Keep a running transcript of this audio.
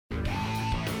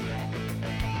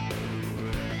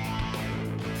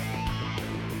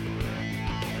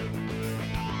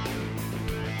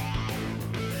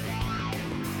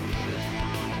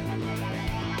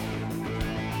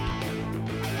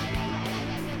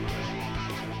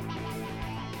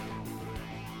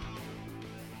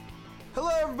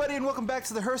everybody, and welcome back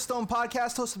to the Hearthstone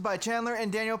podcast hosted by Chandler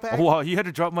and Daniel. Oh, wow, you had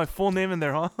to drop my full name in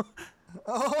there, huh?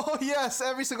 Oh, yes,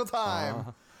 every single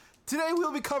time. Today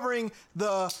we'll be covering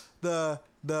the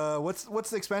what's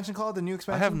the expansion called? The new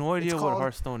expansion? I have no idea what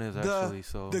Hearthstone is, actually.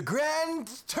 The Grand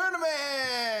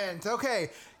Tournament!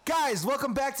 Okay, guys,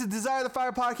 welcome back to Desire the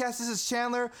Fire podcast. This is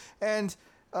Chandler and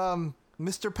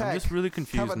Mr. Peck. I'm just really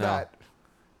confused now.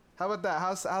 How about that?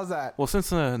 How's that? Well, since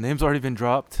the name's already been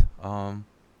dropped,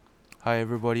 hi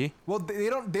everybody. Well, they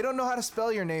don't know how to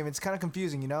spell your name. It's kind of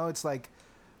confusing, you know. It's like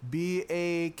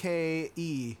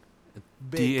B-A-K-E.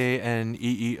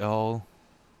 D-A-N-E-E-L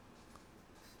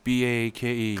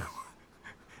B-A-K-E.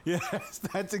 Yes,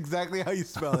 that's exactly how you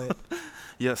spell it.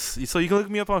 Yes, so you can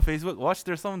look me up on Facebook. Watch,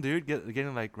 there's some dude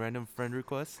getting like random friend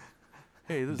requests.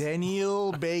 Hey, this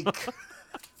Daniel Bake.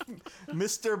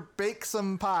 Mr. Bake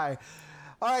Some Pie.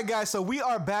 All right, guys, so we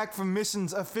are back from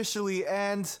missions officially,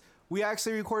 and we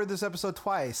actually recorded this episode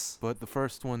twice. But the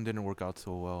first one didn't work out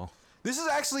so well. This is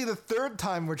actually the third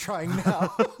time we're trying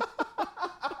now.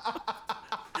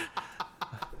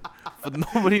 But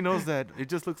nobody knows that. It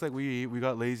just looks like we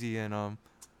got lazy and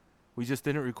we just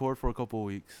didn't record for a couple of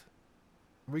weeks.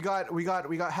 We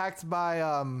got hacked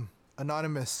by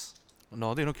Anonymous.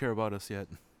 No, they don't care about us yet.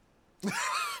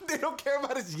 They don't care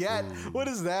about us yet. Ooh. What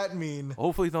does that mean?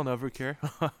 Hopefully they'll never care.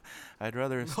 I'd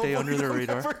rather stay under their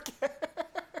radar.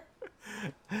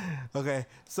 Okay,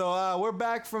 so we're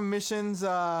back from missions.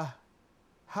 How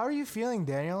are you feeling,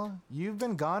 Daniel? You've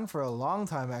been gone for a long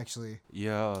time, actually.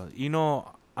 Yeah, you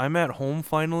know, I'm at home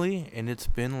finally, and it's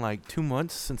been like 2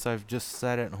 months since I've just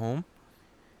sat at home.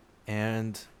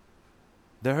 And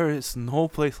there is no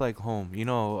place like home. You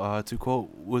know, to quote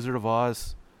Wizard of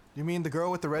Oz. You mean the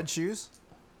girl with the red shoes?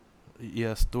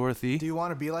 Yes, Dorothy. Do you want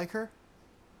to be like her?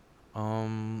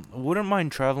 Wouldn't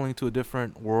mind traveling to a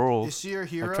different world. Is she your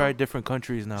hero? I've tried different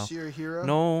countries now. Is she your hero?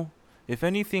 No. If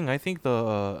anything, I think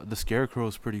the Scarecrow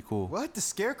is pretty cool. What? The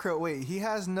Scarecrow? Wait, he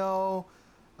has no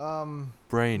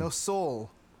brain. No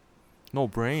soul. No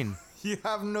brain. You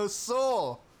have no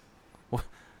soul.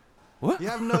 What? You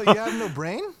have no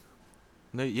brain?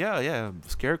 No, yeah.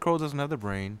 Scarecrow doesn't have the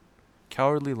brain.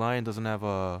 Cowardly Lion doesn't have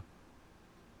a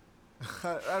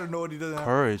I don't know what he doesn't have.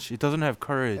 Courage. He doesn't have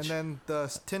courage. And then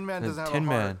the Tin Man doesn't have Tin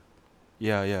a heart. Man.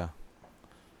 Yeah.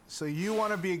 So you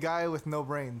want to be a guy with no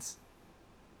brains?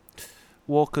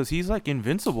 Well, because he's like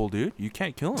invincible, dude. You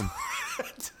can't kill him.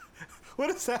 What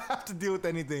does that have to do with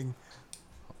anything?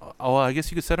 Oh, I guess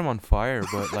you could set him on fire,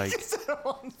 but like... You could set him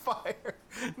on fire?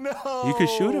 No! You could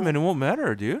shoot him and it won't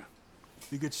matter, dude.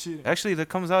 You could shoot him. Actually, that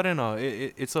comes out in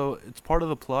it's part of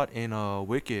the plot in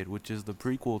Wicked, which is the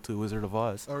prequel to Wizard of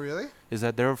Oz. Oh, really? Is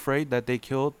that they're afraid that they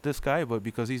killed this guy, but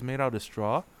because he's made out of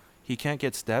straw, he can't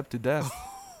get stabbed to death.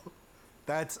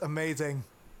 That's amazing.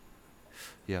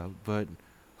 Yeah, but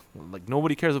like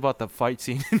nobody cares about the fight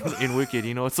scene in Wicked.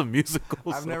 You know, it's a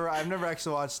musical. I've never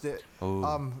actually watched it.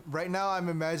 Oh. Right now I'm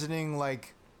imagining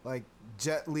like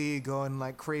Jet Li going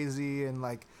like crazy and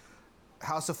like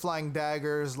House of Flying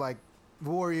Daggers, like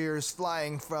warriors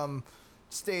flying from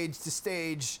stage to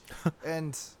stage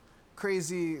and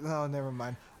crazy. Oh, never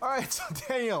mind. All right, so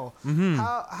Daniel,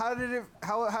 how did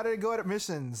it go at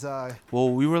missions?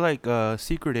 Well, we were like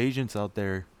secret agents out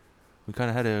there. We kind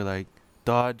of had to like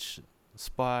dodge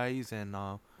spies and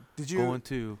go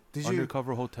into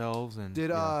undercover hotels and. Did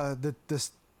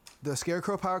the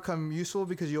Scarecrow power come useful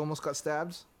because you almost got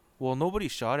stabbed? Well, nobody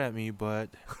shot at me, but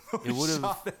it would have.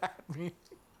 Shot at me.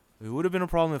 It would have been a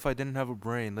problem if I didn't have a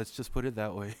brain. Let's just put it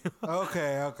that way.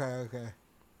 Okay.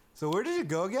 So where did you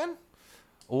go again?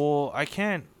 Well, I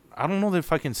don't know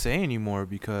if I can say anymore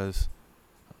because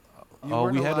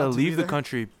we had to leave the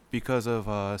country because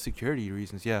of security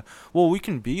reasons. Yeah. Well, we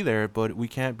can be there, but we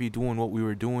can't be doing what we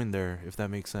were doing there, if that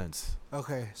makes sense.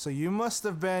 Okay. So you must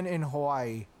have been in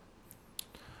Hawaii.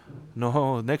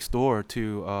 No, next door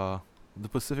to the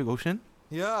Pacific Ocean.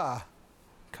 Yeah.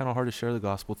 Kind of hard to share the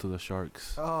gospel to the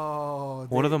sharks. Oh.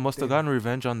 One of them must have gotten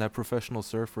revenge on that professional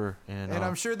surfer, and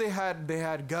I'm sure they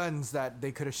had guns that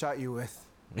they could have shot you with.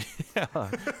 Yeah,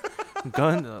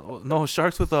 no,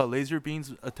 sharks with laser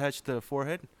beams attached to the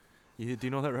forehead. Do you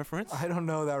know that reference? I don't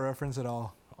know that reference at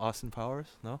all. Austin Powers?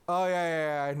 No. Oh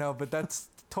yeah, I know, but that's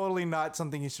totally not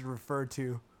something you should refer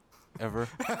to. Ever.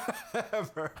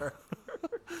 Ever.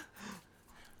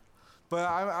 But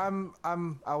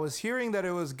I was hearing that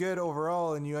it was good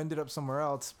overall, and you ended up somewhere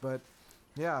else. But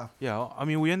yeah. Yeah, I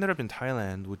mean, we ended up in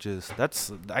Thailand,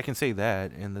 I can say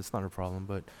that, and that's not a problem.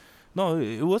 But no,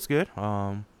 it was good.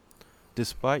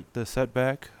 Despite the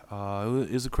setback,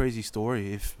 it was a crazy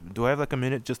story. Do I have like a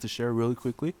minute just to share really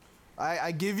quickly?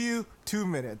 I give you 2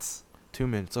 minutes. 2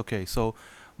 minutes. Okay, so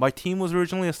my team was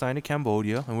originally assigned to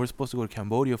Cambodia, and we were supposed to go to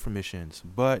Cambodia for missions.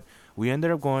 But we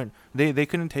ended up going. They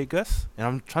couldn't take us, and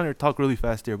I'm trying to talk really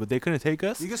fast here, but they couldn't take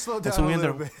us. You can slow down a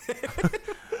little bit.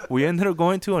 We ended up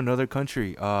going to another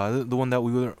country, the one that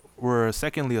we were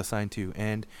secondly assigned to,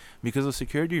 and because of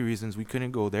security reasons, we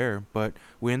couldn't go there. But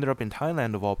we ended up in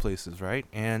Thailand, of all places, right?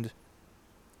 And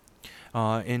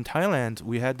in Thailand,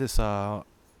 we had this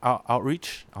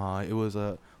outreach. It was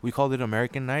we called it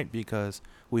American Night because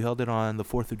we held it on the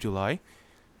 4th of July.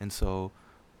 And so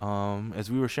as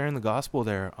we were sharing the gospel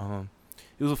there,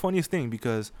 it was the funniest thing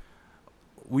because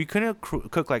we couldn't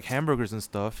cook like hamburgers and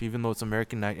stuff, even though it's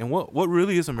American Night. And what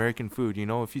really is American food? You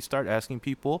know, if you start asking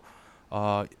people,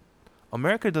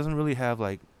 America doesn't really have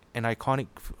like an iconic,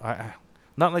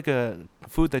 not like a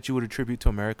food that you would attribute to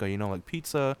America. You know, like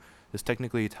pizza is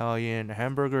technically Italian,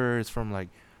 hamburger is from like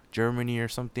Germany or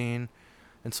something.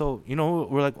 And so, you know,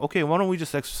 we're like, okay, why don't we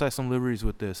just exercise some liberties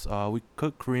with this? We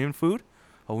cooked Korean food.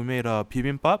 We made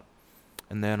bibimbap,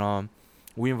 and then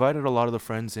we invited a lot of the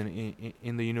friends in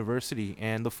the university.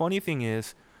 And the funny thing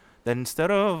is that instead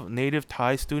of native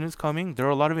Thai students coming, there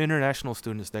are a lot of international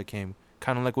students that came,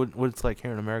 kind of like what it's like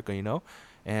here in America, you know?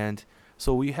 And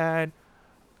so we had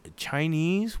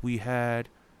Chinese, we had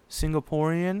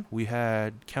Singaporean, we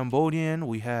had Cambodian,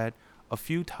 we had a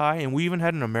few Thai, and we even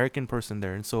had an American person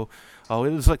there. And so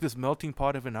it was like this melting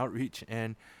pot of an outreach.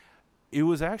 And it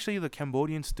was actually the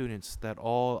Cambodian students that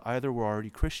all either were already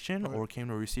Christian or came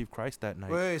to receive Christ that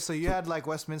night. Wait, so you had like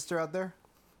Westminster out there?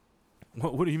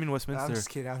 What do you mean Westminster? I'm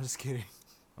just kidding.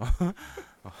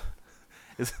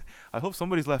 I hope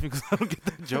somebody's laughing because I don't get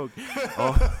that joke.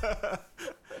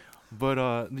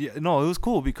 But yeah, no, it was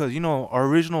cool because, you know, our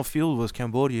original field was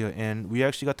Cambodia, and we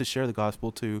actually got to share the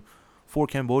gospel to 4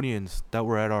 Cambodians that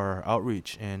were at our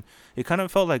outreach. And it kind of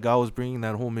felt like God was bringing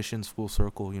that whole missions full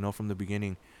circle, you know, from the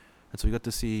beginning. And so we got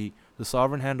to see the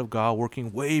sovereign hand of God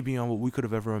working way beyond what we could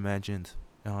have ever imagined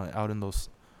out in those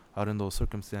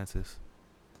circumstances.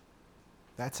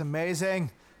 That's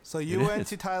amazing. So you went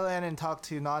to Thailand and talked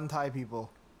to non-Thai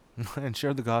people. And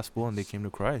shared the gospel, and they came to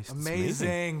Christ.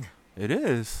 Amazing. It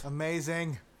is.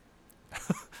 Amazing.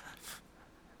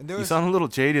 And you sound a little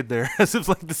jaded there, as if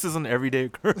like this is an everyday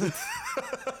occurrence.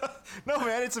 No,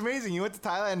 man, it's amazing. You went to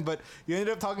Thailand, but you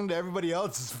ended up talking to everybody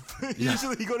else. Yeah.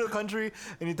 Usually you go to a country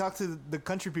and you talk to the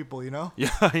country people, you know? Yeah,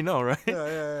 I know, right?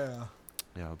 Yeah.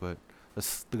 Yeah, but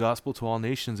that's the gospel to all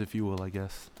nations, if you will, I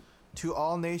guess. To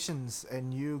all nations,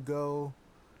 and you go...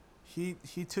 He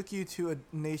took you to a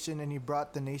nation, and he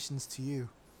brought the nations to you.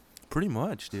 Pretty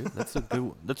much, dude. That's a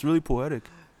good. That's really poetic.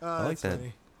 I like that.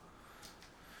 Funny.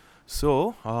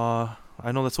 So,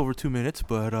 I know that's over 2 minutes,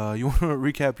 but you want to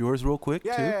recap yours real quick, too?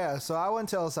 Yeah. So I went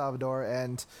to El Salvador,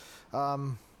 and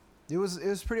it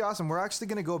was pretty awesome. We're actually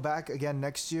going to go back again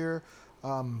next year,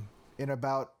 in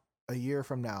about a year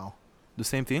from now. The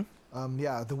same thing?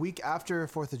 Yeah, the week after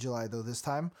 4th of July, though, this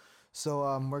time.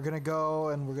 So we're going to go,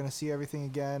 and we're going to see everything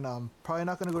again. Probably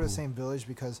not going to go to the same village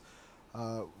because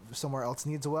somewhere else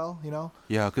needs a well, you know?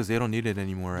 Yeah, because they don't need it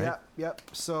anymore, right? Yep.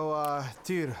 So,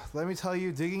 dude, let me tell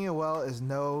you, digging a well is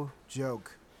no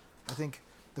joke. I think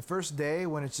the first day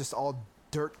when it's just all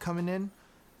dirt coming in,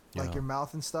 like your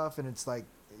mouth and stuff, and it's like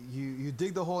you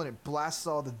dig the hole and it blasts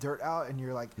all the dirt out, and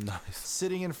you're like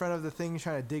sitting in front of the thing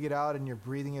trying to dig it out, and you're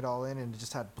breathing it all in, and it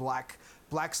just had black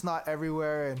snot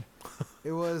everywhere, and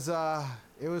it was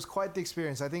quite the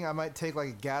experience. I think I might take like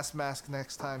a gas mask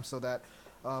next time so that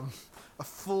a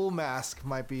full mask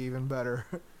might be even better.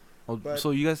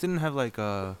 So you guys didn't have like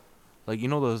you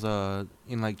know those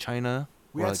in like China?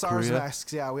 We had SARS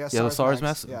masks. Yeah, we had the SARS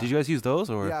masks. Yeah. Did you guys use those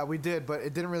or? Yeah, we did, but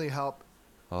it didn't really help.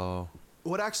 Oh.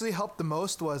 What actually helped the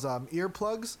most was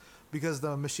earplugs, because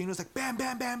the machine was like bam,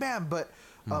 bam, bam, bam. But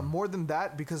more than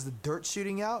that, because the dirt's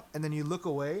shooting out, and then you look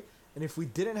away, and if we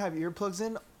didn't have earplugs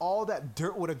in, all that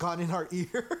dirt would have gone in our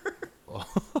ear.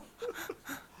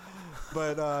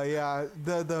 But yeah,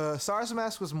 the SARS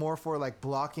mask was more for like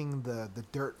blocking the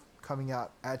dirt coming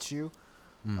out at you.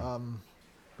 But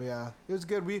yeah, it was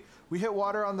good. We hit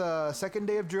water on the second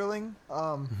day of drilling.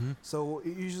 So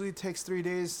it usually takes 3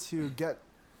 days to get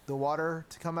the water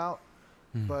to come out.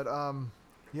 But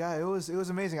yeah, it was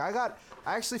amazing. I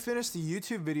actually finished the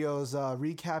YouTube videos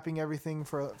recapping everything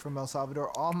from El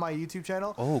Salvador on my YouTube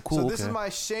channel. Oh, cool. So this is my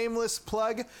shameless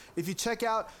plug. If you check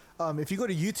out, if you go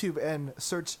to YouTube and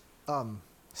search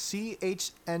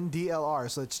CHNDLR,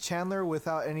 so it's Chandler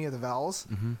without any of the vowels.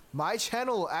 My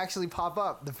channel will actually pop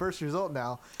up, the first result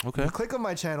now. Okay. If you click on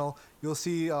my channel, you'll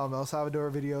see El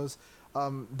Salvador videos.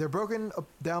 They're broken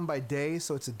down by day,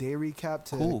 so it's a day recap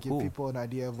to give people an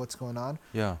idea of what's going on.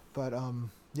 Yeah. But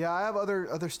yeah, I have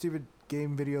other stupid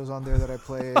game videos on there that I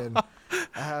play, and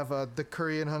the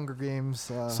Korean Hunger Games.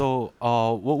 So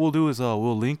what we'll do is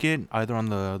we'll link it either on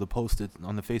the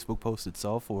Facebook post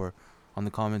itself or on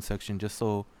the comment section, just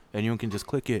so anyone can just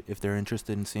click it if they're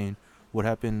interested in seeing what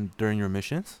happened during your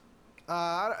missions.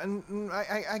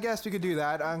 I guess we could do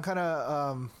that. I'm kind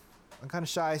of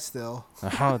shy still.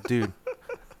 Oh, dude.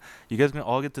 You guys can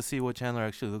all get to see what Chandler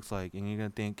actually looks like, and you're going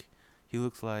to think he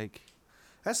looks like...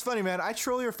 That's funny, man. I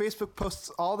troll your Facebook posts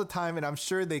all the time, and I'm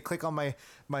sure they click on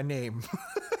my name.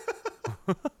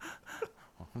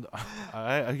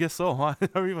 I guess so, huh? I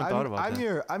never even thought about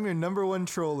that. I'm your number one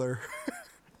troller.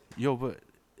 Yo, but...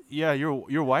 Yeah,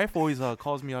 your wife always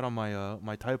calls me out on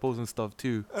my typos and stuff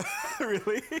too.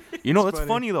 Really? You know, it's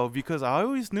funny though, because I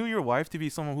always knew your wife to be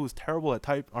someone who was terrible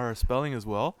at spelling as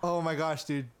well. Oh my gosh,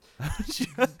 dude.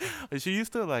 she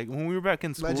used to, like, when we were back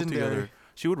in school together,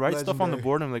 she would write stuff on the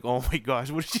board and I'm like, oh my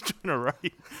gosh, what is she trying to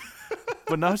write?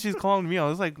 But now she's calling me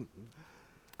out. It's like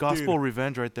gospel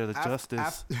revenge right there, the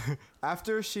justice.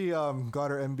 After she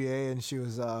got her MBA and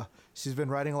she's been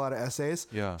writing a lot of essays.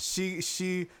 Yeah.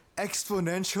 She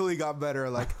exponentially got better.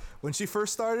 Like when she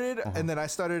first started, and then I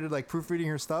started like proofreading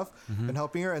her stuff and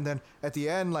helping her, and then at the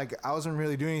end, like I wasn't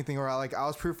really doing anything, or I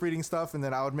was proofreading stuff, and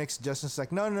then I would make suggestions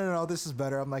like, no, this is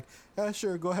better. I'm like, yeah,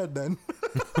 sure, go ahead then.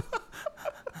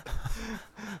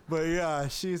 But yeah,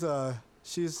 she's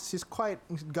quite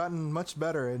gotten much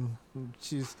better, and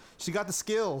she got the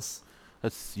skills.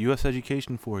 That's U.S.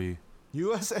 education for you.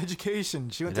 U.S.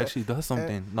 education. It actually does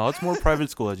something. No, it's more private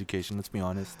school education. Let's be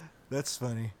honest. That's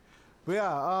funny. But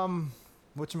yeah,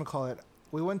 whatchamacallit?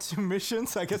 We went to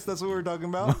missions. I guess that's what we were talking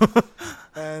about.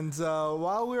 And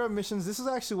while we were at missions, this is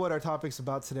actually what our topic's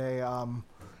about today.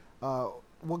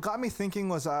 What got me thinking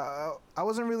was I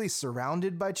wasn't really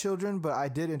surrounded by children, but I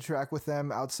did interact with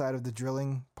them outside of the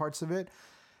drilling parts of it.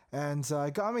 And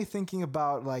it got me thinking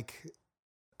about like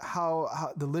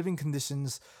how the living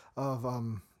conditions of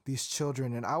these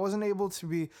children. And I wasn't able to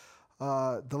be...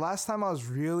 the last time I was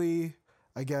really,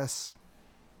 I guess...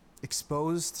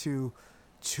 exposed to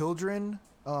children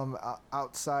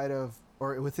outside of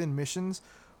or within missions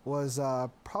was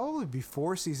probably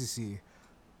before CCC.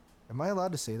 Am I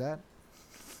allowed to say that?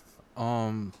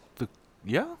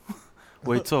 Yeah.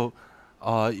 Wait, so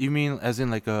you mean as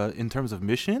in like in terms of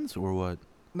missions or what?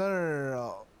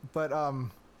 No. But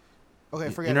okay,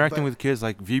 forget interacting with kids,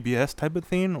 like VBS type of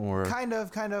thing, or kind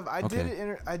of.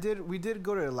 We did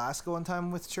go to Alaska one time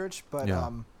with church, but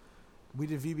we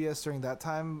did VBS during that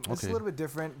time. It's a little bit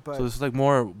different, but... So this is like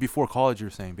more before college, you're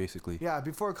saying, basically? Yeah,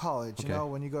 before college. Okay. You know,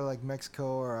 when you go to like Mexico,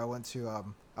 or I went to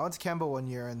Cambo one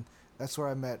year, and that's where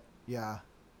I met,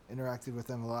 interacted with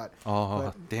them a lot.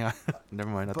 Oh, damn. Never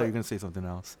mind. I thought you were going to say something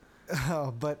else.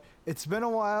 But it's been a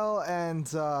while, and,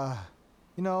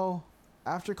 you know,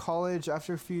 after college,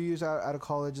 after a few years out of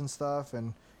college and stuff,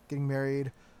 and getting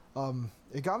married,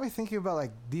 it got me thinking about,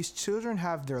 like, these children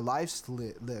have their lives to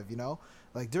live, you know?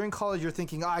 Like, during college, you're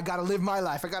thinking, I got to live my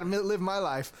life. I got to live my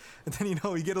life. And then, you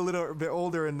know, you get a little bit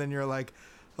older, and then you're like,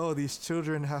 oh, these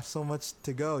children have so much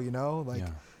to go, you know? Like,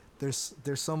 there's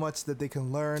so much that they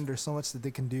can learn. There's so much that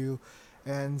they can do.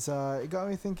 And it got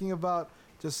me thinking about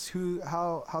just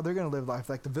how they're going to live life.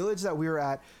 Like, the village that we were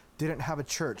at didn't have a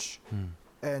church.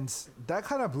 And that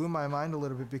kind of blew my mind a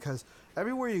little bit, because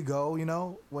everywhere you go, you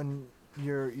know, when...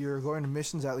 You're going to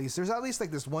missions, at least there's at least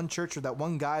like this one church or that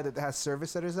one guy that has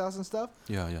service at his house and stuff.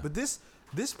 Yeah. But this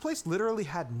place literally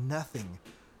had nothing,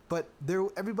 but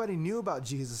everybody knew about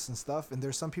Jesus and stuff, and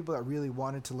there's some people that really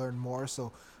wanted to learn more.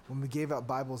 So when we gave out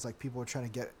Bibles, like, people were trying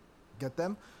to get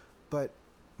them, but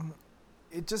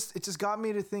it just got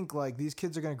me to think, like, these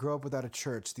kids are going to grow up without a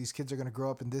church. These kids are going to grow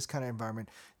up in this kind of environment.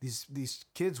 These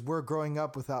kids were growing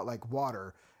up without like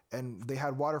water, and they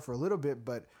had water for a little bit,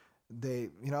 but they,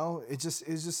 you know, it's just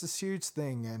this huge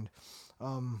thing. And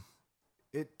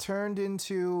it turned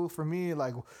into, for me,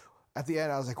 like, at the end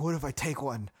I was like, what if I take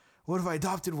one? What if I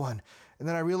adopted one? And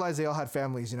then I realized they all had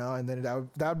families, you know, and then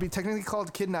that would be technically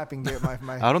called kidnapping. My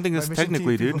I don't think that's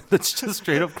technically, dude. That's just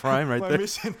straight up crime right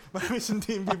there. My mission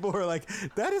team people were like,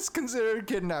 that is considered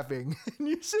kidnapping, and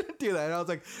you shouldn't do that. And I was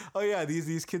like, oh yeah,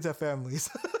 these kids have families.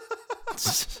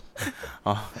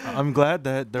 I'm glad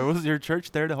that there was your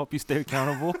church there to help you stay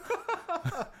accountable.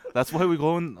 That's why we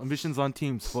go on missions on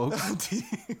teams, folks.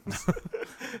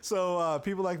 So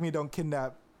people like me don't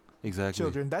kidnap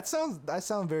children. That sounds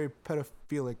very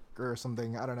pedophilic or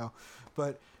something. I don't know,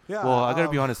 but yeah. Well, I gotta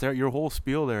be honest. Your whole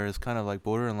spiel there is kind of like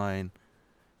borderline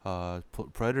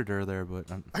predator there.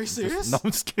 But are you serious? No,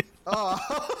 I'm just kidding.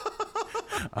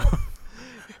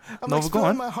 I'm like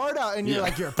spilling my heart out, and you're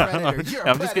like, you're a predator.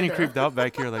 I'm just getting creeped out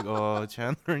back here, like, oh,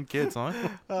 Chandler and kids, huh?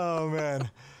 Oh man.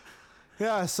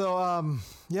 Yeah, so I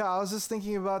was just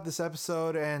thinking about this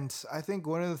episode, and I think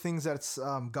one of the things that's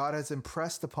God has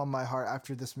impressed upon my heart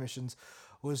after this missions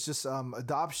was just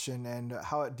adoption and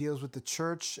how it deals with the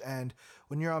church. And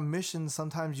when you're on missions,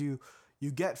 sometimes you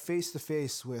get face to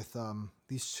face with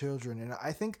these children, and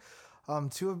I think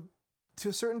to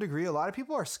a certain degree, a lot of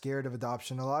people are scared of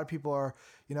adoption. A lot of people are,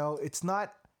 it's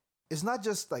not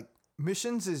just like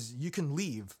missions is you can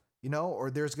leave,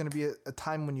 or there's going to be a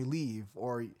time when you leave,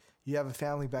 or you have a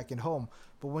family back at home.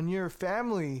 But when you're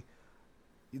family,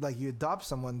 like you adopt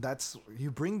someone,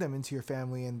 you bring them into your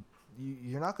family, and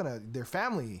you're not gonna, they're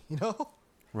family,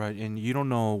 Right, and you don't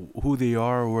know who they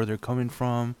are, where they're coming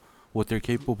from, what they're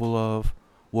capable of,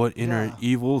 what inner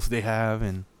evils they have,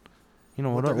 and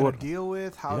what they're gonna deal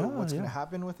with, what's gonna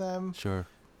happen with them. Sure.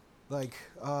 Like,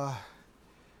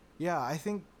 I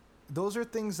think those are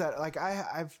things that, like,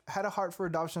 I've had a heart for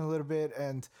adoption a little bit,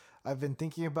 and I've been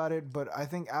thinking about it, but I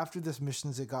think after this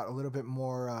missions, it got a little bit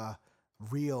more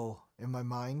real in my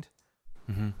mind.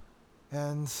 Mm-hmm.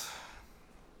 And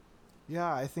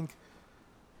I think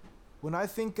when I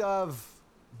think of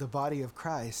the body of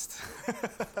Christ,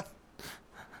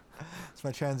 it's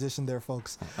my transition there,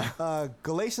 folks.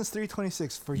 Galatians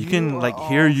 3:26. For you can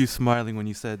hear you smiling when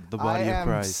you said the body of Christ.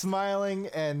 I am smiling,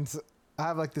 and I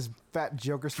have like this fat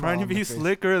Joker smile. Trying to be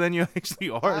slicker than you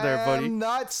actually are there, buddy. I'm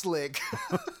not slick.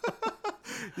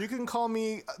 You can call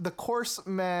me the coarse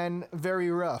man, very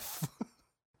rough.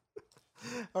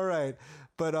 All right.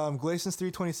 But Galatians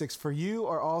 3:26, for you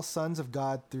are all sons of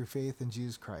God through faith in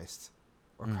Jesus Christ,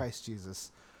 or Christ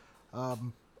Jesus.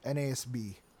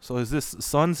 NASB. So is this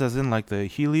sons as in like the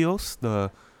Helios,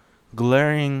 the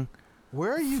glaring...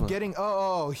 Where are you getting...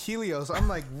 Oh, Helios. I'm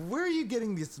like, where are you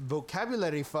getting this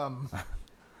vocabulary from?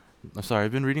 I'm sorry,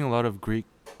 I've been reading a lot of Greek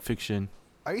fiction.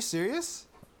 Are you serious?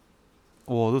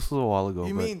 Well, this was a while ago.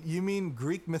 You mean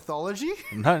Greek mythology?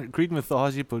 Not Greek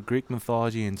mythology, but Greek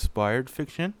mythology inspired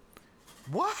fiction.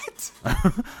 What?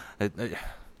 I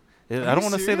don't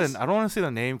want to say that. I don't want to say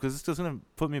the name because it's just gonna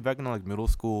put me back into like middle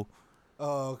school.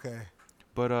 Oh, okay.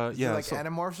 But Is it like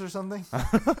Animorphs or something?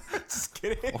 Just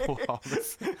kidding. Oh, wow,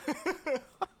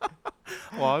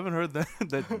 well, I haven't heard that.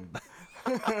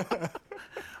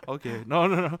 Okay,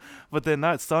 no. But they're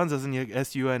not sons as in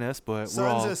SUNS, but sons we're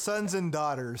all sons and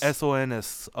daughters.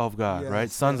 SONS of God,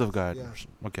 right? Sons of God. Yes.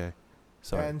 Okay.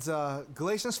 Sorry. And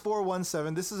Galatians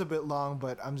 4:1-7. This is a bit long,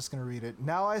 but I'm just going to read it.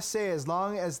 Now I say, as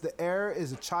long as the heir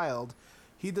is a child,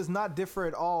 he does not differ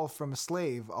at all from a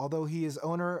slave, although he is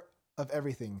owner of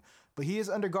everything. But he is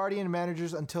under guardian and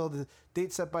managers until the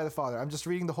date set by the father. I'm just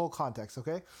reading the whole context,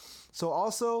 okay? So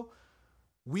also,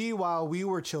 we, while we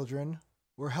were children,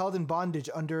 were held in bondage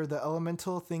under the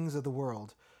elemental things of the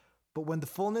world. But when the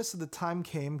fullness of the time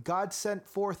came, God sent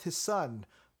forth his son,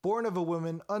 born of a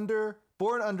woman,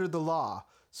 born under the law,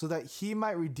 so that he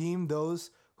might redeem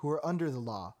those who are under the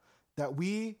law, that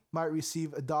we might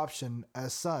receive adoption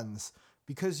as sons.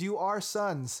 Because you are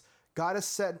sons, God has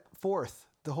sent forth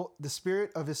the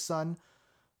Spirit of his Son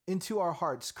into our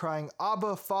hearts, crying,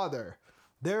 Abba, Father.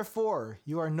 Therefore,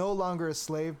 you are no longer a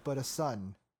slave, but a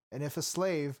son. And if a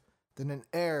slave, then an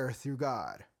heir through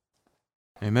God.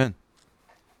 Amen.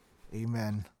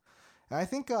 Amen. And I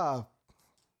think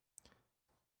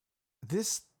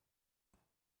this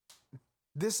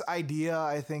idea,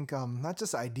 I think, not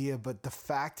just idea, but the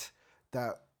fact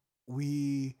that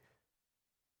we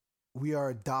are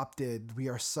adopted, we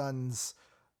are sons,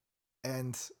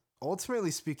 and ultimately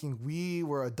speaking, we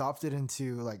were adopted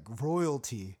into like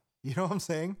royalty. You know what I'm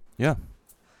saying? Yeah.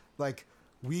 Like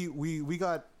we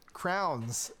got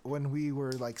crowns when we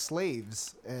were like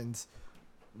slaves, and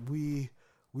we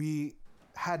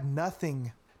had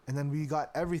nothing, and then we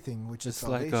got everything, which is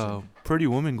salvation. It's like a Pretty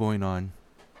Woman going on.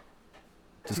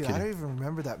 Dude, I don't even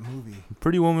remember that movie.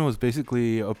 Pretty Woman was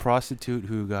basically a prostitute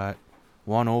who got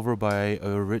won over by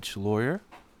a rich lawyer.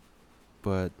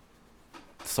 But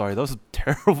sorry, that was a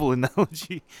terrible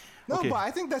analogy. No, okay. But I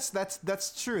think that's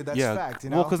true. That's fact.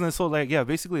 Well, because so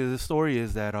basically the story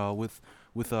is that with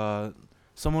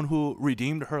someone who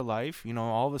redeemed her life,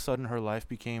 all of a sudden her life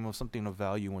became of something of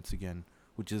value once again,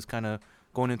 which is kind of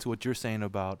going into what you're saying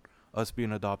about us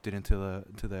being adopted into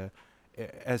the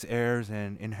as heirs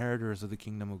and inheritors of the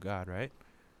kingdom of God, right?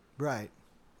 Right.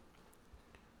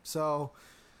 So,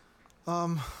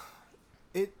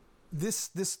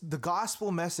 the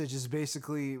gospel message is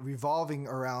basically revolving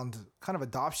around kind of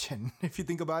adoption, if you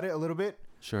think about it a little bit.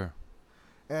 Sure.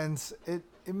 And it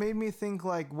made me think,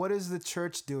 like, what is the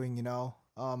church doing,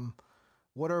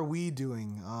 what are we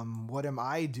doing? What am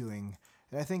I doing?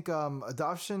 And I think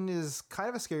adoption is kind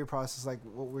of a scary process, like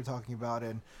what we're talking about.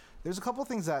 And there's a couple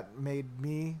things that made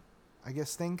me, I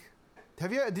guess, think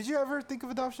Did you ever think of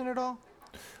adoption at all?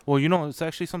 Well, it's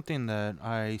actually something that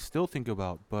I still think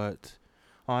about, but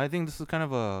I think this is kind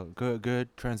of a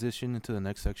good transition into the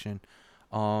next section.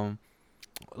 Um,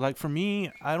 like for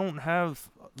me, I don't have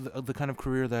the kind of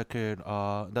career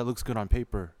that looks good on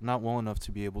paper. Not well enough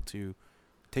to be able to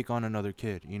take on another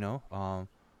kid.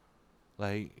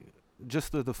 Like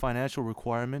just the financial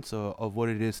requirements of what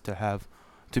it is to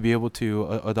be able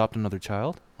to adopt another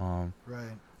child.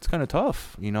 Right. It's kind of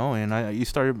tough, and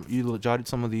you jotted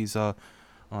some of these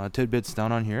tidbits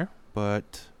down on here,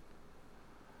 but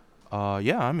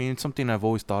yeah, I mean, it's something I've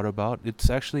always thought about. It's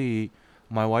actually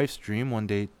my wife's dream one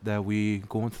day that we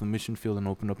go into the mission field and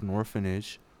open up an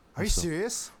orphanage. Are you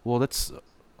serious? Well, that's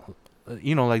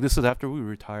like this is after we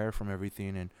retire from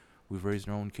everything and we've raised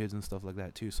our own kids and stuff like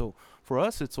that too. So for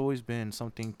us, it's always been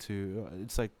something to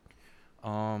it's like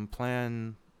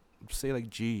plan, say like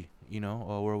G,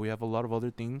 where we have a lot of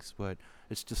other things, but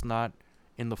it's just not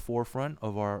in the forefront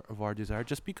of our desire,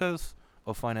 just because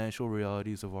of financial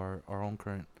realities of our own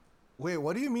current. Wait,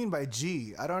 what do you mean by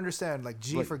G? I don't understand. Like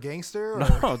G for gangster? Or?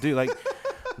 No, dude, like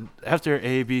after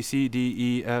A, B, C, D,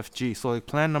 E, F, G. So like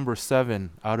plan number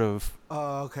 7 out of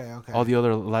okay. all the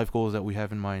other life goals that we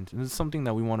have in mind. And this is something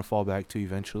that we want to fall back to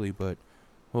eventually, but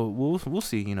we'll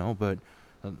see, But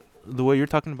the way you're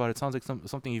talking about it sounds like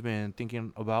something you've been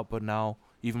thinking about, but now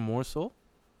even more so.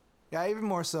 Yeah, even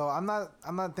more so. I'm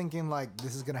not thinking like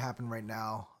this is gonna happen right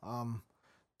now.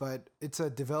 But it's a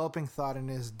developing thought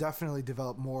and is definitely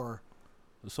developed more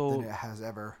than it has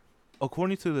ever.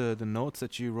 According to the notes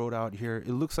that you wrote out here,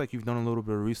 it looks like you've done a little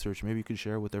bit of research. Maybe you could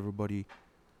share with everybody.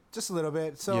 Just a little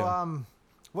bit. So,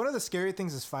 one of the scary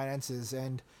things is finances,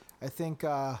 and I think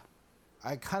I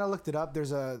kind of looked it up.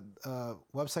 There's a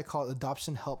website called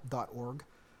adoptionhelp.org.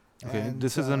 Okay, and,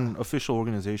 this is an official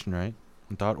organization, right?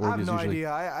 .org I have is no usually...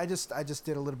 idea. I just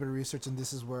did a little bit of research, and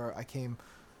this is where I came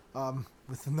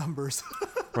with the numbers.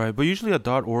 Right, but usually a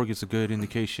 .org is a good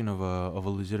indication of a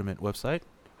legitimate website.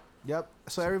 Yep.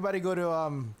 So everybody go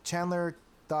to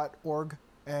Chandler.org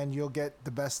and you'll get the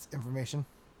best information.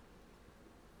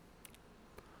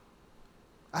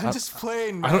 I'm just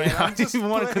playing, man. I don't even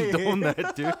want to condone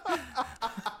that, dude.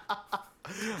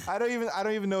 I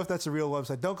don't even know if that's a real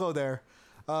website. Don't go there.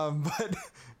 But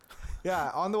yeah,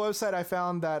 on the website I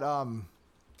found that well,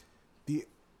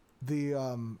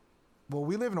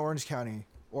 we live in Orange County,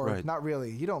 or right. Not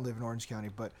really. You don't live in Orange County,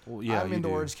 but I'm in the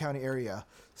Orange County area.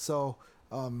 So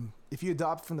if you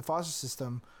adopt from the foster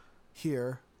system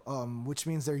here, which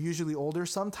means they're usually older.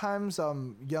 Sometimes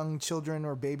young children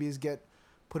or babies get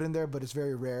put in there, but it's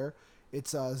very rare.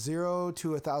 It's $0 to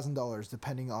 $1,000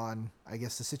 depending on, I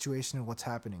guess, the situation and what's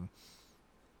happening,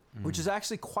 which is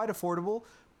actually quite affordable.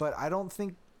 But I don't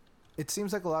think it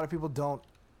seems like a lot of people don't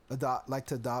like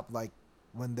to adopt like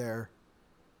when they're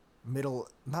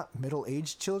not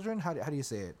middle-aged children. How do you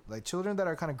say it? Like children that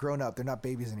are kind of grown up. They're not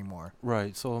babies anymore.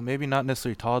 Right. So maybe not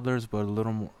necessarily toddlers, but a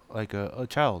little more like a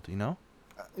child.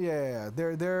 Yeah.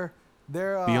 They're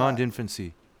beyond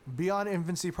infancy. Beyond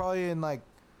infancy, probably in like,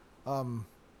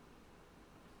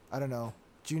 I don't know,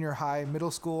 junior high,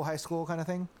 middle school, high school kind of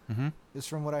thing. Mm-hmm. Is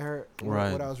from what I heard.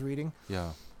 Right. What I was reading.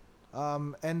 Yeah.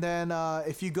 And then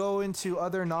if you go into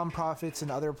other nonprofits and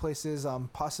other places,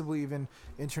 possibly even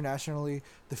internationally,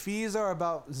 the fees are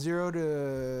about $0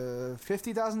 to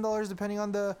 $50,000 depending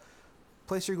on the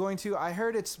place you're going to. I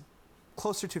heard it's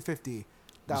closer to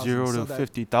 50,000. 0 to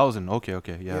 50,000. Okay.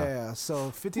 Yeah. Yeah.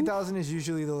 So 50,000 is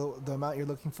usually the amount you're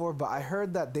looking for. But I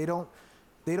heard that they don't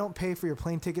pay for your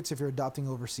plane tickets if you're adopting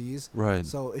overseas. Right.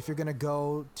 So if you're going to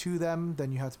go to them,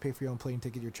 then you have to pay for your own plane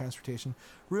ticket, your transportation,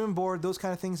 room, board, those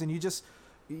kind of things. And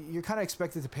you're kind of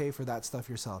expected to pay for that stuff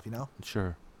yourself,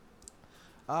 Sure.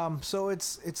 So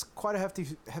it's quite a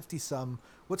hefty sum.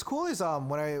 What's cool is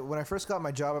when I first got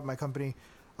my job at my company,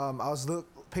 I was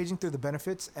paging through the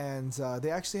benefits, and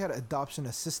they actually had adoption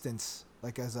assistance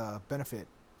like as a benefit.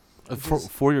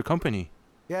 For your company?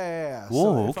 Yeah.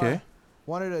 Whoa, so okay.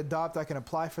 Wanted to adopt, I can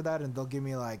apply for that, and they'll give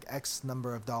me like X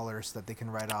number of dollars that they can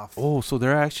write off. Oh, so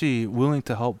they're actually willing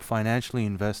to help financially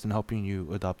invest in helping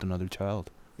you adopt another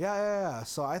child. Yeah.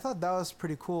 So I thought that was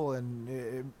pretty cool, and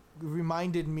it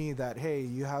reminded me that, hey,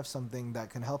 you have something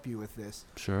that can help you with this.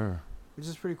 Sure. Which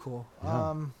is pretty cool.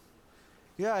 Yeah.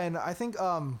 Yeah, and I think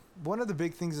one of the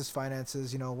big things is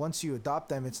finances. Once you adopt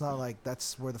them, it's not like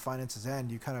that's where the finances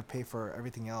end. You kind of pay for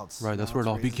everything else. Right, that's where it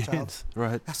all begins.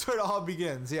 Right. That's where it all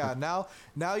begins. Yeah.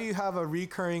 Now you have a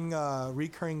recurring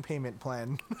payment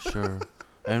plan. Sure.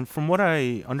 And from what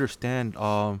I understand,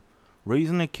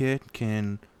 raising a kid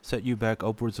can set you back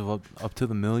upwards of up to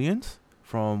the millions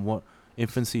from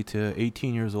infancy to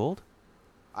 18 years old.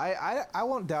 I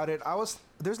won't doubt it.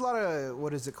 There's a lot of,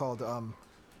 what is it called,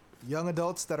 young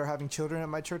adults that are having children at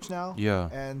my church now. Yeah.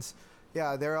 And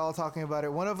yeah, they're all talking about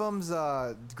it. One of them's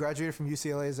graduated from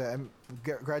UCLA,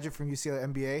 graduate from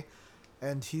UCLA MBA,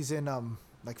 and he's in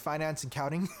like finance and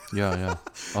accounting. Yeah.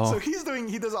 Oh. So he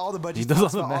does all the budgets. He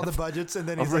does all the budgets, and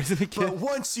then he's like, but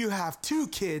once you have 2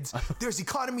 kids, there's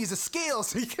economies of scale.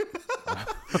 So you can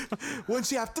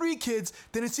once you have 3 kids,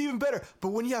 then it's even better. But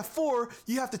when you have 4,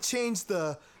 you have to change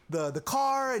the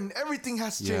car, and everything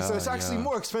has to change. So it's actually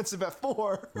more expensive at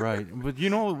 4. Right. But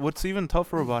you know what's even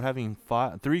tougher about having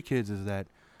 3 kids is that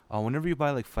whenever you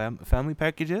buy like family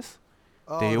packages,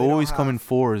 they always come in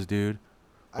 4s, dude.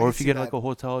 Or if you get like a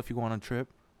hotel, if you go on a trip,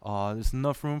 there's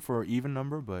enough room for an even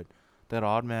number, but that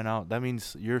odd man out, that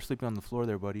means you're sleeping on the floor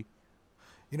there, buddy.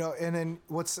 You know, and then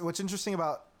what's interesting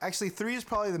about, actually 3 is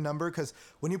probably the number, because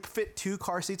when you fit 2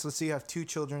 car seats, let's say you have 2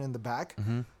 children in the back,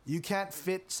 you can't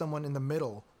fit someone in the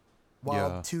middle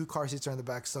while 2 car seats are in the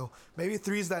back. So maybe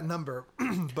 3 is that number.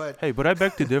 But I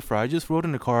beg to differ. I just rode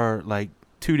in a car like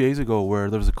 2 days ago where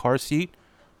there was a car seat,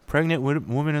 pregnant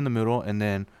woman in the middle, and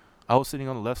then I was sitting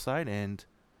on the left side, and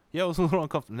yeah, it was a little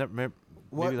uncomfortable.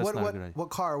 Maybe that's not a good idea. What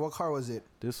car was it?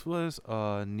 This was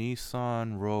a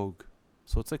Nissan Rogue.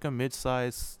 So it's like a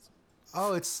mid-size.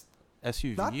 Oh, it's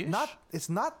SUV. It's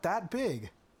not that big.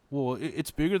 Well,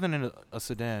 it's bigger than a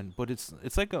sedan, but it's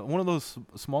like one of those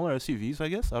smaller SUVs, I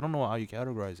guess. I don't know how you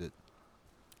categorize it.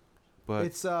 But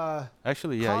it's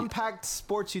actually, compact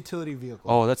sports utility vehicle.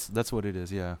 Oh, that's what it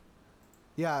is. Yeah.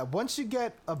 Yeah, once you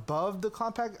get above the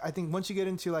compact, I think once you get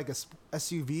into like a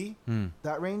SUV,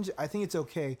 that range, I think it's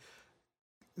okay.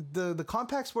 The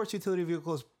compact sports utility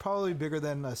vehicle is probably bigger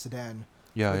than a sedan.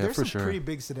 Yeah, there's for some sure. Pretty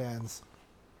big sedans.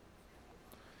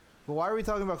 But why are we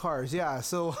talking about cars? Yeah,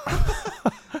 so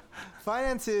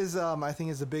finances, I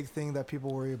think, is a big thing that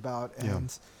people worry about,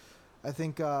 and I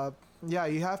think,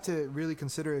 you have to really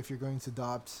consider if you're going to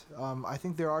adopt. I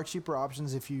think there are cheaper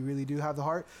options if you really do have the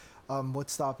heart.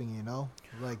 What's stopping you? You know,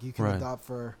 like you can adopt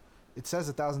for. It says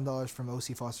 $1,000 from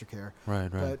OC Foster Care. Right.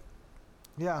 But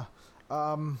yeah,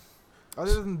 other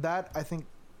than that, I think.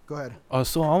 Go ahead.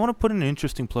 So I want to put in an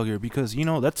interesting plug here because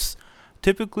that's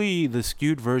typically the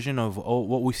skewed version of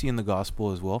what we see in the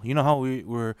gospel as well. You know how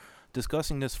we're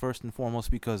discussing this first and foremost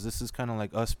because this is kind of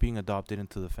like us being adopted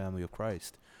into the family of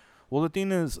Christ. Well, the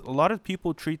thing is, a lot of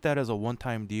people treat that as a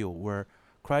one-time deal where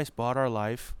Christ bought our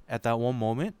life at that one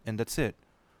moment and that's it.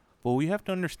 But we have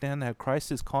to understand that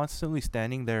Christ is constantly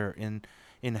standing there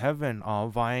in heaven,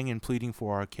 vying and pleading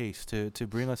for our case to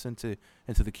bring us into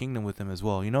the kingdom with him as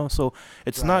well. So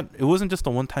it's not. It wasn't just a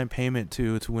one-time payment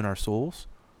to win our souls,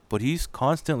 but he's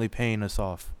constantly paying us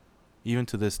off, even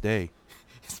to this day.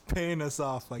 He's paying us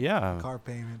off like car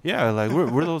payment. Yeah, like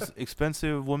we're those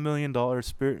expensive $1 million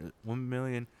 $1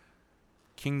 million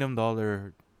kingdom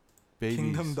dollar babies.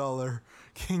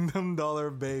 Kingdom dollar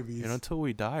babies. And until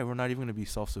we die, we're not even going to be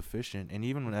self-sufficient. And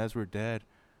even as we're dead,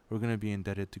 we're going to be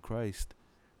indebted to Christ.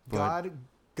 But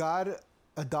God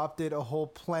adopted a whole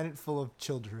planet full of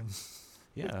children.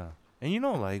 Yeah.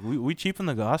 And like we cheapen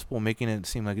the gospel, making it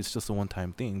seem like it's just a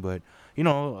one-time thing. But,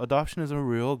 adoption is a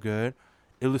real good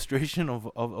illustration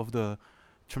of the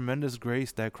tremendous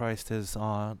grace that Christ has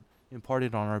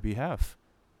imparted on our behalf.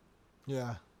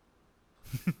 Yeah.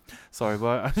 Sorry,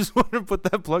 but I just wanted to put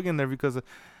that plug in there because,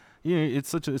 it's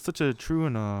such a true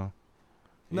and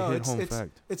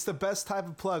fact. It's the best type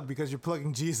of plug because you're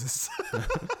plugging Jesus.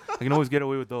 I can always get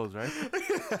away with those, right?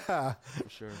 Yeah, for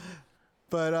sure.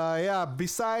 But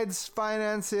besides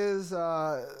finances,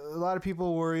 a lot of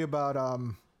people worry about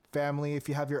family. If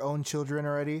you have your own children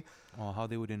already, how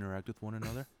they would interact with one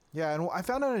another. Yeah, and I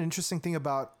found out an interesting thing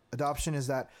about adoption is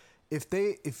that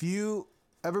if you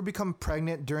ever become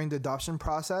pregnant during the adoption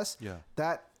process,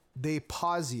 that they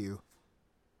pause you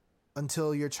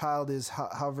until your child is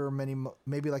however many,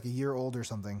 maybe like a year old or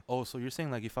something. Oh, so you're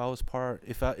saying like if I was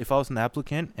an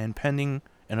applicant and pending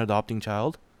an adopting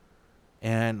child,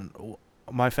 and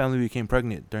my family became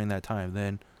pregnant during that time,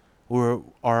 then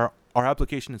our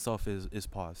application itself is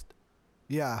paused.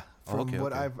 Yeah, from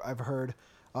what I've heard.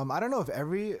 I don't know if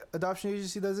every adoption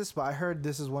agency does this, but I heard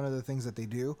this is one of the things that they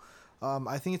do.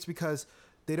 I think it's because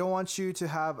they don't want you to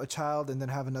have a child and then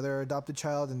have another adopted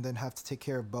child and then have to take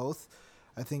care of both.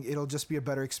 I think it'll just be a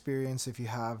better experience if you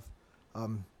have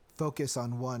focus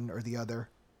on one or the other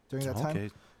during that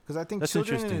time. Because I think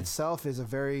children in itself is a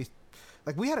very,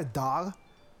 like we had a dog.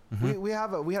 Mm-hmm.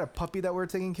 We had a puppy that we're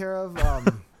taking care of.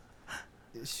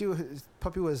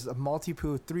 Puppy was a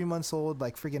Maltipoo, 3 months old,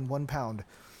 like freaking 1 pound,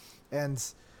 and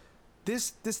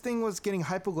this thing was getting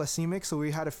hypoglycemic, so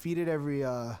we had to feed it every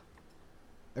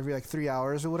every like 3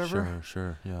 hours or whatever.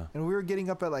 Sure, yeah. And we were getting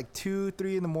up at like 2,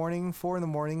 3 in the morning, 4 in the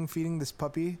morning, feeding this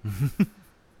puppy.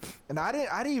 And I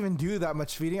didn't even do that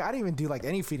much feeding. I didn't even do like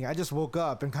any feeding. I just woke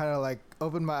up and kind of like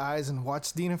opened my eyes and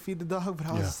watched Dina feed the dog. But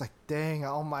I was just like, dang,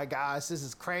 oh my gosh, this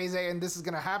is crazy, and this is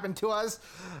gonna happen to us.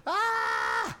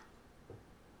 Ah!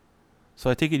 So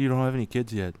I take it you don't have any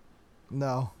kids yet.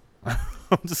 No.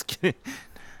 I'm just kidding.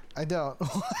 I don't.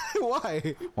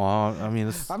 Why? Well, I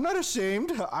mean, I'm not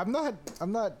ashamed. I'm not.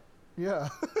 Yeah.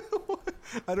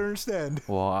 I don't understand.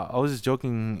 Well, I was just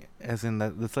joking, as in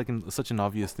that's like such an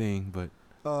obvious thing, but.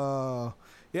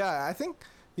 Yeah. I think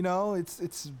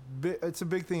it's a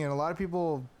big thing, and a lot of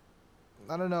people.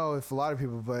 I don't know if a lot of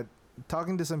people, but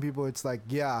talking to some people, it's like,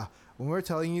 yeah, when we're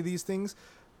telling you these things,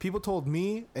 people told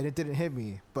me, and it didn't hit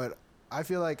me, but I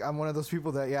feel like I'm one of those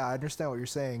people that, yeah, I understand what you're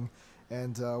saying,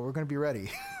 and we're gonna be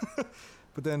ready.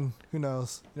 But then who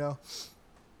knows, Oh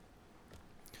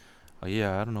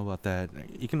yeah, I don't know about that.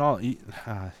 You can all,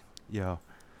 yeah.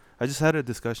 I just had a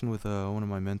discussion with one of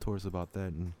my mentors about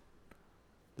that, and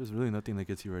there's really nothing that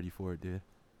gets you ready for it, dude.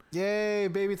 Yay,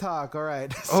 baby talk! All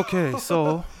right. Okay,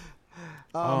 so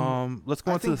let's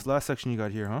go into this last section you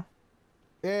got here, huh?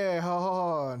 Yeah,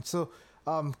 hold on. So,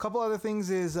 couple other things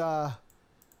is how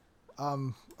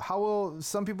will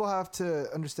some people have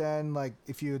to understand, like,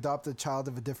 if you adopt a child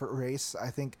of a different race,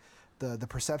 I think the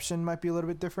perception might be a little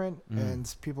bit different,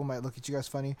 and people might look at you guys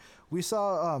funny. We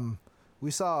saw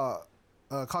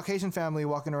a Caucasian family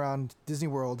walking around Disney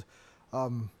World,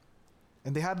 and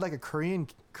they had like a Korean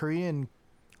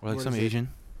or like some Asian.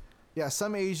 Yeah,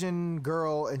 some Asian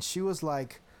girl, and she was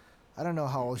like, I don't know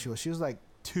how old she was. She was like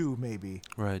 2 maybe.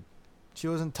 Right. She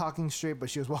wasn't talking straight, but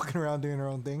she was walking around doing her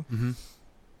own thing. Mm-hmm.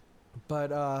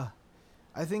 But I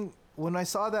think when I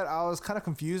saw that, I was kind of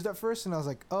confused at first, and I was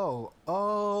like,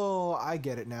 oh, I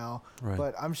get it now. Right.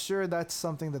 But I'm sure that's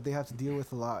something that they have to deal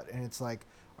with a lot. And it's like,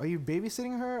 are you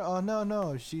babysitting her? Oh,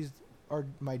 no, she's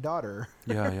my daughter.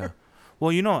 Yeah.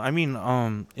 Well, I mean,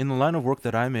 in the line of work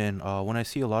that I'm in, when I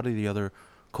see a lot of the other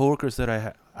coworkers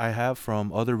that I have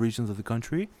from other regions of the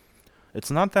country, it's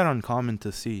not that uncommon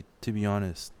to see, to be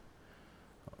honest.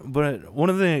 But one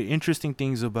of the interesting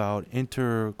things about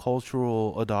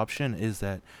intercultural adoption is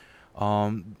that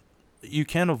you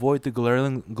can't avoid the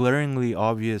glaringly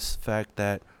obvious fact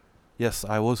that, yes,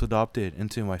 I was adopted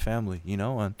into my family,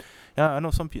 and yeah, I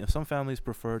know some families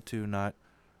prefer to not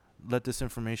let this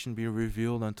information be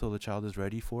revealed until the child is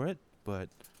ready for it, but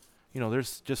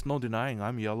there's just no denying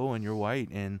I'm yellow and you're white,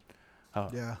 and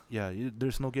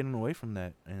there's no getting away from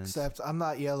that. And except I'm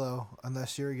not yellow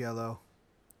unless you're yellow.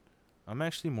 I'm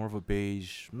actually more of a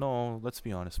beige. No, let's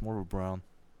be honest, more of a brown.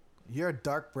 You're a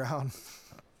dark brown.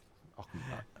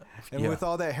 And with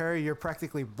all that hair, you're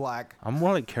practically black. I'm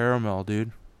more like caramel,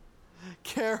 dude.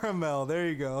 Caramel, there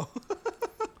you go.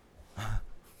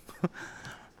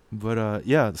 But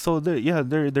yeah, so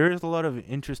there is a lot of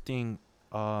interesting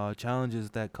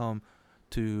challenges that come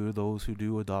to those who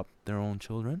do adopt their own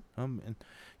children. And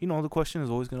the question is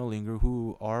always going to linger: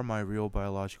 who are my real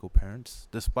biological parents?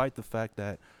 Despite the fact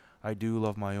that I do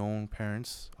love my own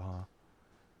parents,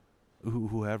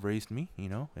 who have raised me,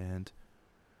 and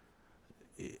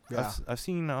I've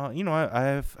seen,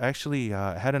 I've actually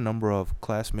had a number of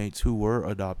classmates who were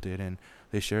adopted, and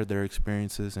they shared their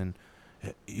experiences, and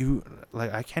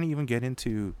I can't even get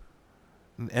into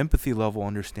an empathy level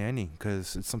understanding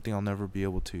because it's something I'll never be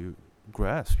able to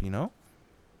grasp,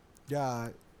 Yeah,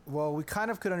 well, we kind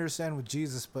of could understand with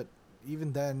Jesus, but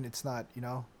even then, it's not,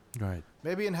 Right.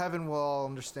 Maybe in heaven we'll all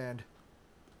understand.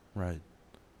 Right.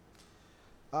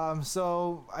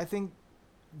 So I think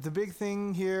the big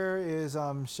thing here is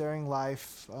sharing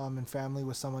life and family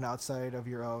with someone outside of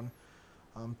your own.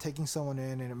 Taking someone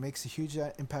in, and it makes a huge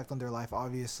impact on their life,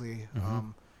 obviously.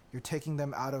 Mm-hmm. You're taking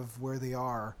them out of where they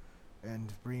are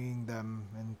and bringing them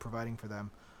and providing for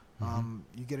them. Mm-hmm.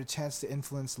 You get a chance to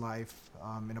influence life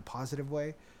in a positive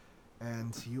way,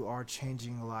 and you are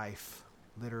changing life,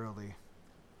 literally.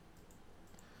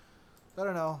 I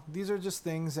don't know. These are just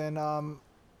things, and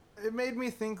it made me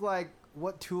think, like,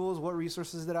 what tools, what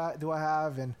resources do I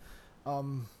have, and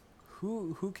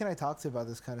who can I talk to about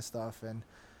this kind of stuff? And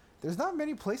there's not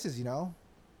many places,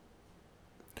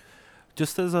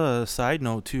 Just as a side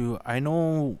note, too, I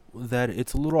know that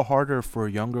it's a little harder for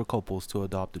younger couples to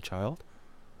adopt a child.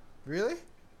 Really?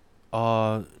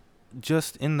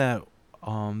 Just in that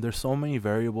there's so many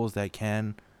variables that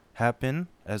can happen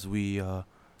as we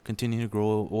continue to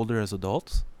grow older as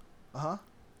adults. Uh-huh.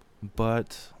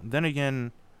 But then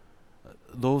again,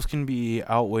 those can be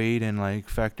outweighed and like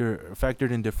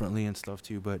factored in differently and stuff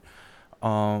too. But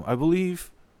I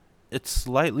believe it's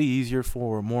slightly easier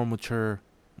for more mature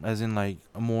as in like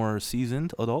a more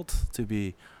seasoned adult to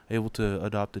be able to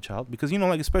adopt a child. Because,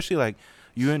 like, especially like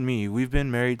you and me, we've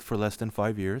been married for less than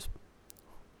 5 years.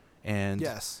 And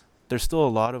yes, there's still a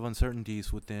lot of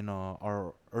uncertainties within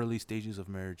our early stages of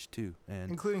marriage too,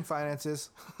 and including finances.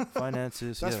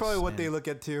 Finances. That's yes, probably what they look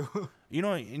at too.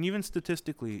 And even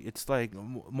statistically, it's like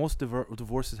most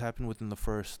divorces happen within the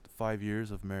first 5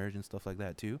 years of marriage and stuff like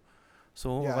that too.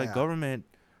 So government,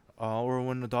 or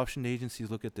when adoption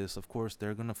agencies look at this, of course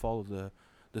they're gonna follow the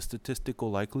statistical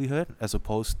likelihood as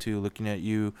opposed to looking at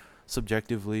you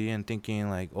subjectively and thinking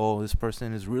like, oh, this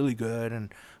person is really good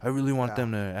and I really want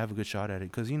them to have a good shot at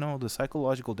it. Because, the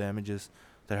psychological damages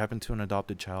that happen to an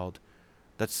adopted child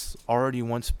that's already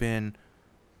once been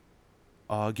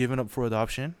given up for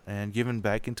adoption and given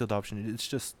back into adoption, it's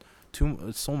just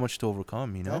it's so much to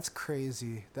overcome, That's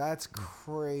crazy. That's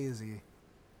crazy.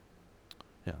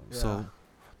 Yeah. So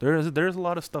there's a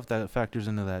lot of stuff that factors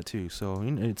into that too. So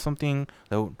it's something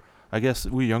that I guess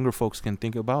we younger folks can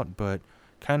think about, but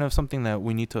kind of something that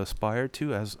we need to aspire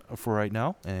to as for right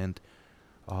now. And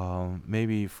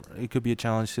maybe it could be a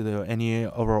challenge to any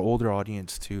of our older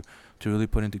audience to really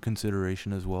put into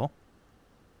consideration as well.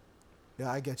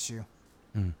 Yeah, I get you.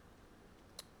 Mm.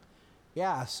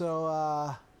 Yeah.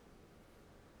 So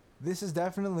this is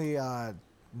definitely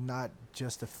not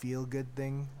just a feel good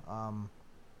thing.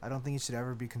 I don't think it should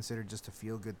ever be considered just a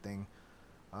feel-good thing,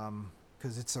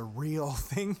 because it's a real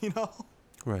thing,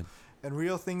 Right. And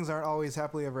real things aren't always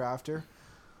happily ever after.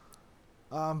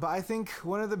 But I think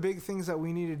one of the big things that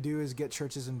we need to do is get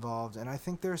churches involved, and I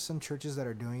think there are some churches that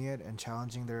are doing it and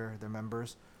challenging their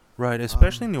members. Right,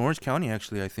 especially in the Orange County,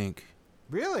 actually, I think.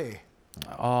 Really?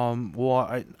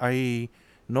 Well, I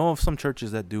know of some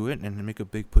churches that do it and make a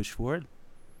big push for it.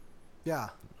 Yeah.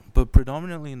 But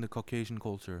predominantly in the Caucasian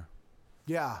culture.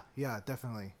 Yeah,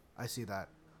 definitely. I see that.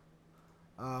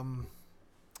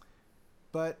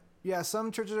 But yeah,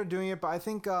 some churches are doing it, but I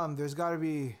think there's got to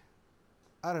be,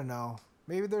 I don't know,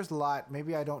 maybe there's a lot,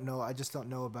 maybe I don't know, I just don't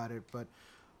know about it, but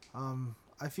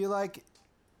I feel like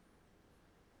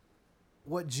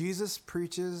what Jesus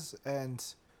preaches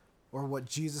or what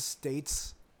Jesus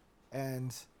states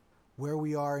and where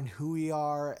we are and who we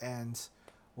are and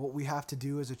what we have to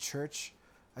do as a church,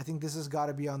 I think this has got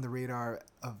to be on the radar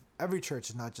of every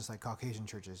church, not just like Caucasian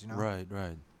churches, Right.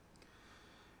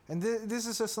 And this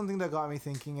is just something that got me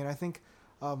thinking. And I think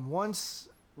once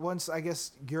I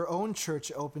guess your own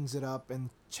church opens it up and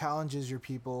challenges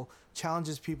people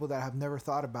that have never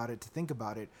thought about it to think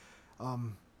about it,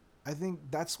 I think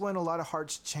that's when a lot of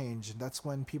hearts change. And that's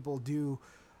when people do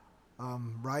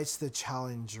rise to the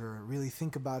challenge or really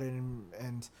think about it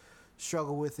and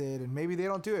struggle with it, and maybe they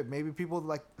don't do it. Maybe people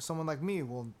like someone like me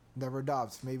will never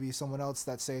adopt. Maybe someone else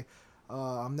that say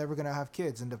I'm never gonna have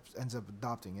kids ends up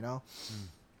adopting.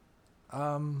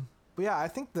 But yeah, I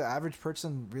think the average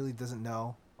person really doesn't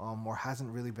know or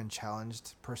hasn't really been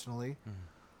challenged personally,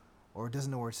 or doesn't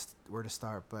know where to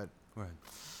start. But right.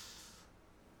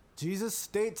 Jesus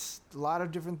states a lot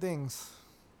of different things.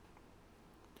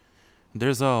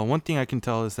 There's one thing I can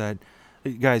tell is that,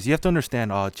 guys, you have to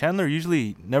understand, Chandler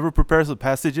usually never prepares the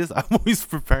passages. I'm always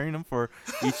preparing them for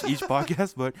each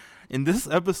podcast, but in this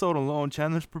episode alone,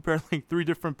 Chandler's prepared like 3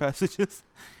 different passages.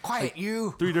 Quiet,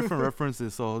 you! 3 different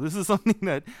references. So this is something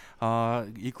that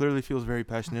he clearly feels very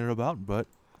passionate about, but...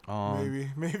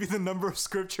 maybe the number of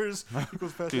scriptures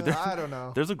equals passionate. Dude, I don't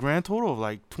know. There's a grand total of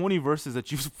like 20 verses that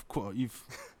you've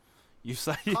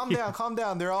cited. Calm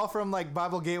down. They're all from like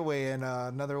Bible Gateway and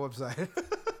another website.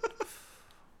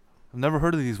 I've never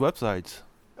heard of these websites.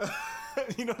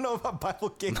 You don't know about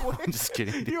Bible Gateway? No, I'm just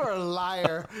kidding. Dude. You are a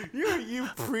liar. You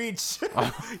preach.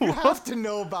 You have to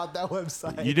know about that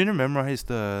website. You didn't memorize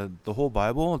the whole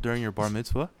Bible during your bar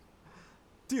mitzvah?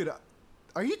 Dude,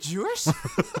 are you Jewish?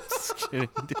 Just kidding,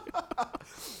 dude.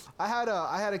 I had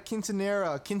a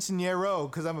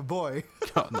quinceañero because I'm a boy.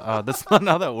 That's not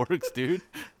how that works, dude.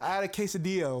 I had a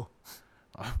quesadillo.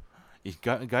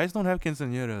 Guys don't have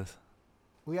quinceañeras.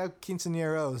 We have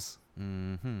quinceañeros.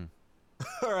 Mm-hmm.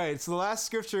 All right, so the last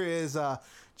scripture is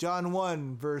John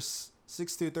 1, verse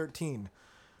 6 through 13.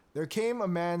 There came a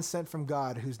man sent from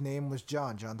God whose name was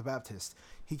John the Baptist.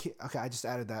 Okay, I just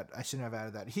added that. I shouldn't have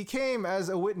added that. He came as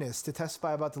a witness to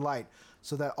testify about the light,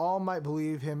 so that all might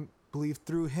believe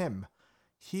through him.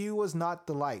 He was not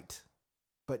the light,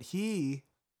 but he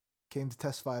came to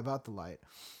testify about the light.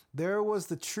 There was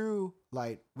the true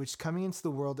light, which coming into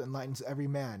the world enlightens every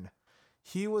man.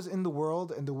 He was in the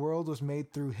world, and the world was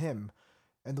made through him,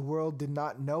 and the world did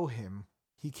not know him.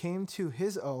 He came to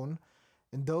his own,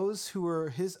 and those who were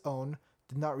his own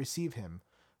did not receive him.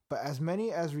 But as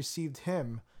many as received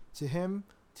him, to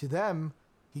them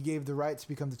he gave the right to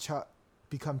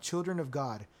become children of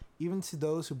God, even to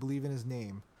those who believe in his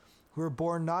name, who were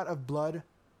born not of blood,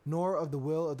 nor of the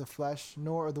will of the flesh,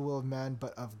 nor of the will of man,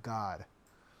 but of God.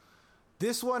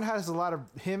 This one has a lot of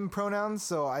him pronouns,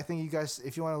 so I think you guys,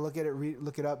 if you want to look at it,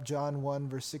 look it up, John 1,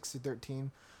 verse 6 to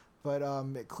 13. But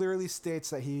it clearly states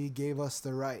that he gave us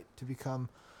the right to become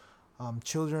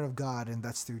children of God, and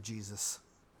that's through Jesus.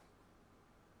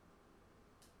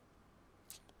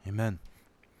 Amen.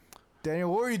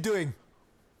 Daniel, what were you doing?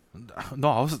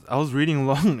 No, I was reading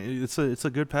along. It's a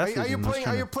good passage. Are you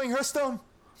playing Hearthstone?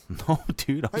 No,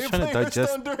 dude. I was trying to digest.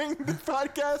 Hearthstone during the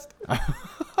podcast?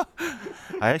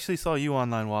 I actually saw you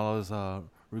online while I was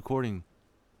recording.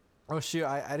 Oh shoot!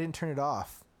 I didn't turn it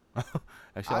off.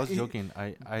 Actually, I was joking.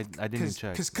 I didn't even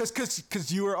check.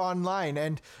 Cause you were online,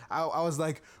 and I was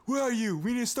like, "Where are you?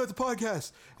 We need to start the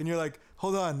podcast." And you're like,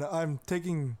 "Hold on, I'm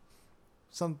doing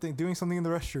something in the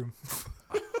restroom."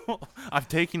 I'm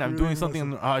doing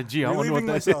something. Gee, I wonder what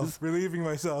that is. Relieving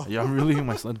myself. Yeah, I'm relieving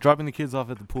myself. Dropping the kids off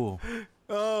at the pool.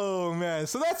 Oh man,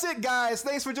 so that's it, guys.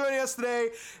 Thanks for joining us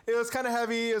today. It was kind of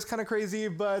heavy. It was kind of crazy,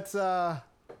 but I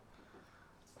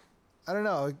don't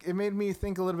know. It made me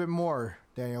think a little bit more.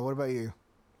 Daniel, what about you?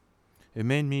 It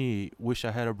made me wish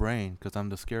I had a brain because I'm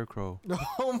the scarecrow.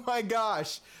 Oh my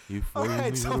gosh! All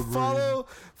right, so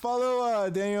follow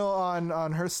Daniel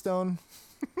on Hearthstone.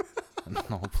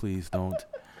 No, please don't.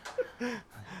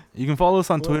 You can follow us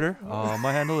on Twitter.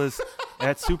 My handle is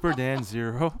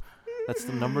 @SuperDan0. That's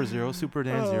the number 0,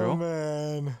 SuperDan0. Oh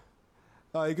man.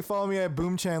 You can follow me at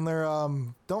Boom Chandler.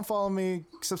 Don't follow me.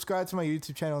 Subscribe to my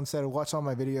YouTube channel instead. Watch all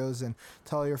my videos and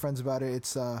tell all your friends about it.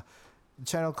 It's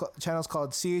channel's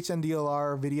called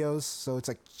CHNDLR Videos, so it's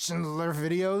like Chandler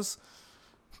Videos.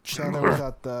 Chandler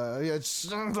without the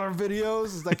Chandler Videos.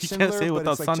 It's like Chandler, you can't say it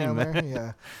without but it's like sounding Chandler. mad.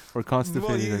 Yeah. Or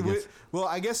constipated, I guess. Well,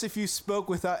 I guess if you spoke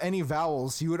without any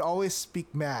vowels, you would always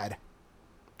speak mad.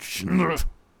 Try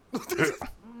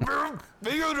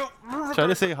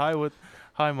to say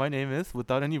hi, my name is,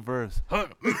 without any verbs. Wait,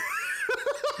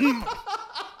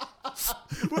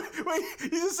 you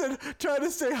just said try to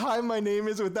say hi, my name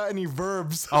is without any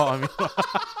verbs. Oh, I mean,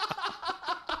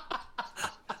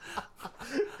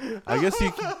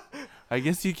 I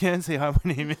guess you can say hi,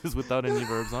 my name is without any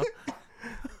verbs, huh?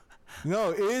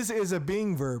 No, is a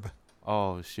being verb.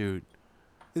 Oh shoot,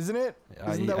 isn't it?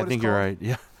 Isn't that what I think it's you're called? right.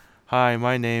 Yeah. Hi,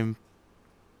 my name.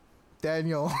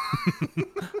 Daniel.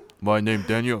 My name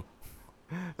Daniel.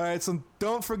 All right, so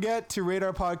don't forget to rate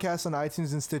our podcast on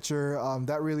iTunes and Stitcher.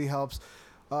 That really helps.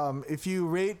 If you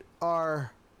rate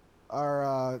our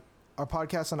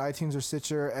podcast on iTunes or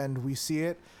Stitcher and we see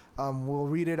it, we'll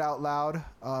read it out loud.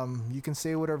 You can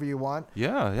say whatever you want.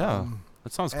 Yeah.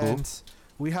 That sounds cool. And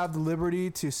we have the liberty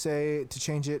to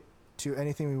change it to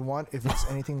anything we want if it's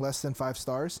anything less than 5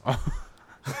 stars.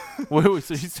 Wait,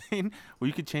 so you're saying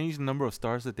we could change the number of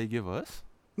stars that they give us?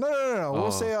 No. Oh.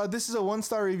 We'll say this is a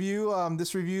 1-star review.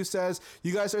 This review says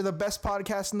you guys are the best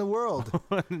podcast in the world.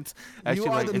 You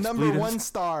are the number 1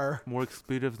 star. More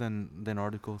expletive than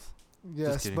articles.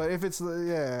 Yes, but if it's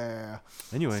yeah.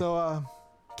 Anyway, so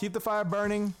keep the fire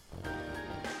burning.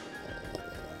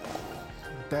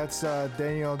 That's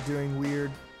Daniel doing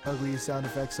weird, ugly sound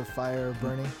effects of fire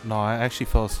burning. No, I actually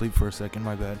fell asleep for a second.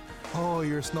 My bad. Oh,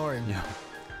 you're snoring. Yeah.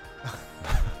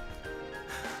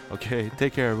 Okay,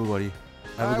 take care, everybody.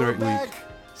 Have a great week.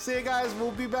 See you guys.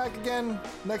 We'll be back again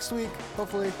next week,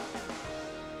 hopefully.